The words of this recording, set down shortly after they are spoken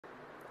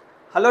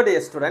Hello dear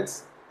students,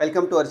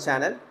 welcome to our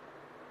channel.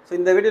 So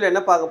in the video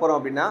என்ன பார்க்க போறோம்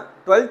அப்படினா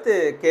 12th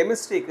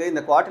chemistryக்கு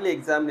இந்த quarterly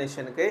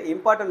examinationக்கு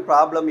important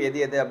problem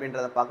எது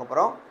அப்படின்றத பார்க்க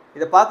போறோம்.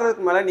 இத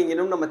பார்க்கிறதுக்கு முன்னால நீங்க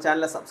இன்னும் நம்ம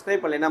சேனலை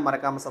subscribe பண்ணலைனா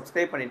மறக்காம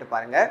subscribe பண்ணிட்டு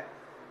பாருங்க.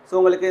 So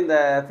உங்களுக்கு இந்த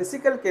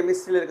physical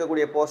chemistryல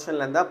இருக்கக்கூடிய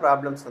portionல இருந்தா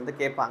problems வந்து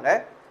கேட்பாங்க.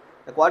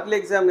 இந்த quarterly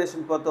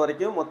examination பொறுத்த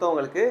வரைக்கும் மொத்தம்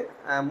உங்களுக்கு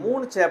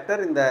 3 chapter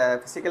இந்த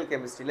physical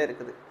chemistryல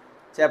இருக்குது.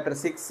 Chapter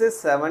 6,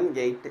 7,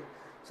 8.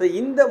 So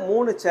இந்த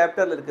 3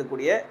 chapterல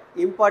இருக்கக்கூடிய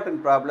important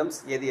problems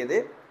எது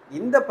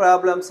இந்த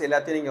problems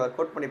எல்லாத்தையும் நீங்க work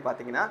out பண்ணி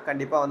பாத்தீங்கன்னா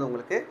கண்டிப்பா வந்து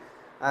உங்களுக்கு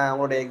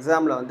உங்களுடைய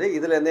எக்ஸாம்ல வந்து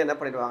இதுல இருந்து என்ன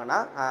பண்ணிடுவாங்கன்னா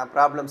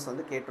problems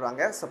வந்து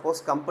கேட்றுவாங்க.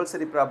 சப்போஸ்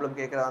compulsory problem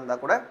கேக்குறதா இருந்தா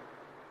கூட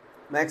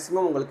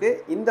maximum உங்களுக்கு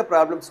இந்த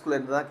problems குள்ள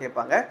இருந்து தான்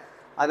கேட்பாங்க.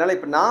 அதனால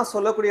இப்போ நான்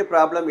சொல்லக்கூடிய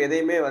problem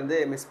எதையுமே வந்து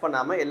மிஸ்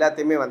பண்ணாம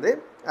எல்லாத்தையுமே வந்து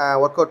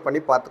work out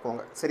பண்ணி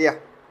பாத்துக்கோங்க. சரியா?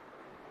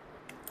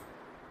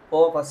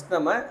 இப்போ first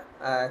நம்ம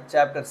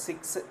chapter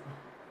 6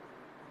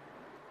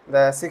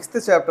 the 6th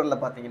chapter la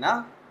pathina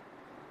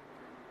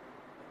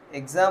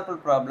example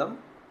problem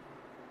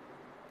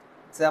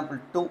example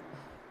 2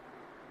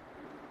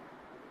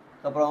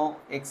 aprom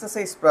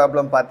exercise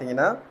problem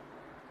pathina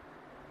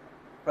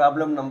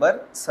problem number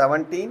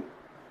 17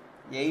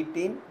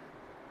 18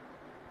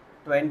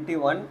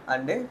 21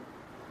 and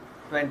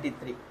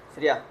 23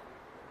 சரியா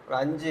ஒரு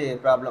 5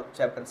 problem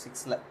chapter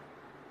 6 ல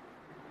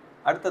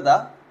அடுத்ததா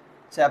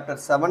chapter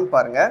 7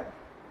 பாருங்க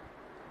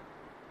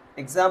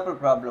example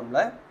problem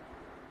ல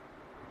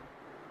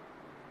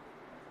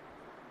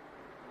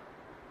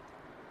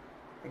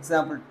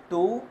example 2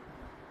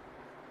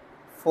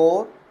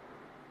 4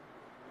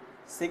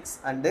 6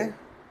 and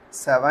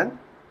 7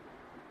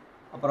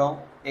 அப்புறம்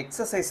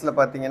எக்ஸர்சைஸ்ல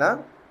பாத்தீங்கன்னா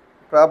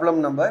problem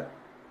number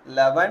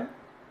 11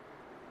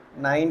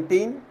 19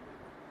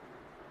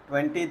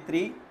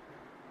 23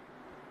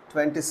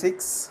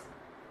 26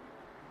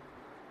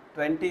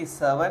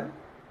 27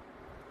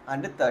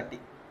 and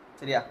 30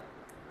 சரியா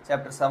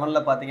chapter 7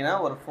 ல பாத்தீங்கன்னா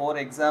ஒரு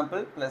 4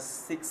 example plus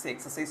 6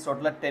 exercise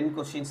total 10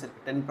 questions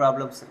இருக்கு 10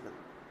 problems இருக்கு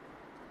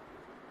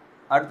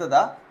அடுத்ததா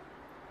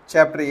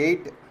chapter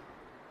 8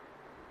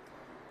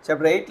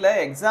 chapter 8 ல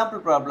example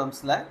problems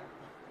ல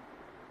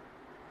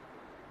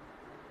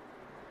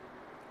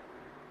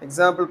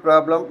example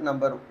problem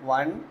number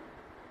 1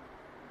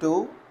 2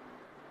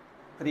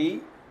 3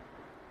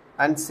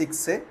 and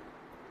 6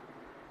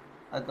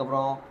 அதுக்கு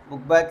அப்புறம்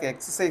book back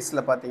exercise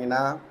ல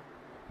பாத்தீங்கன்னா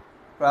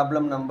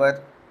problem number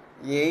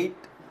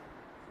 8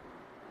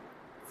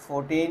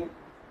 14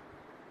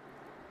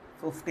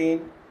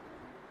 15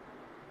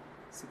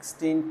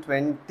 16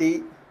 20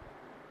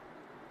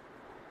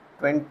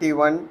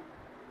 21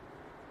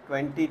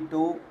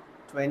 22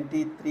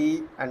 23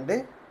 and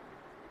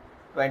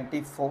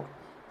 24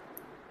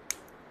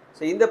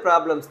 so இந்த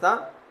problems தான்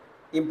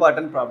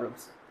important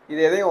problems இது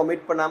எதையும்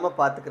omit பண்ணாம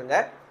பாத்துக்கங்க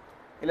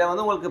இல்ல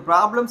வந்து உங்களுக்கு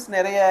problems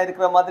நிறைய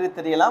இருக்கிற மாதிரி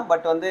தெரியலாம்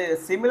பட் வந்து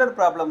similar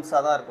problems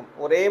தான் இருக்கும்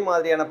ஒரே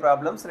மாதிரியான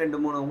problems 2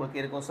 3 உங்களுக்கு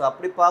இருக்கும் சோ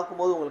அப்படி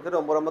பாக்கும்போது உங்களுக்கு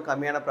ரொம்ப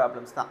கம்மியான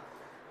problems தான்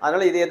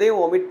அதனால இது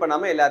எதையும் omit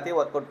பண்ணாம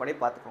எல்லாத்தையும் work out பண்ணி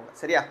பாத்துக்கோங்க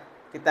சரியா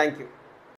Okay, thank you.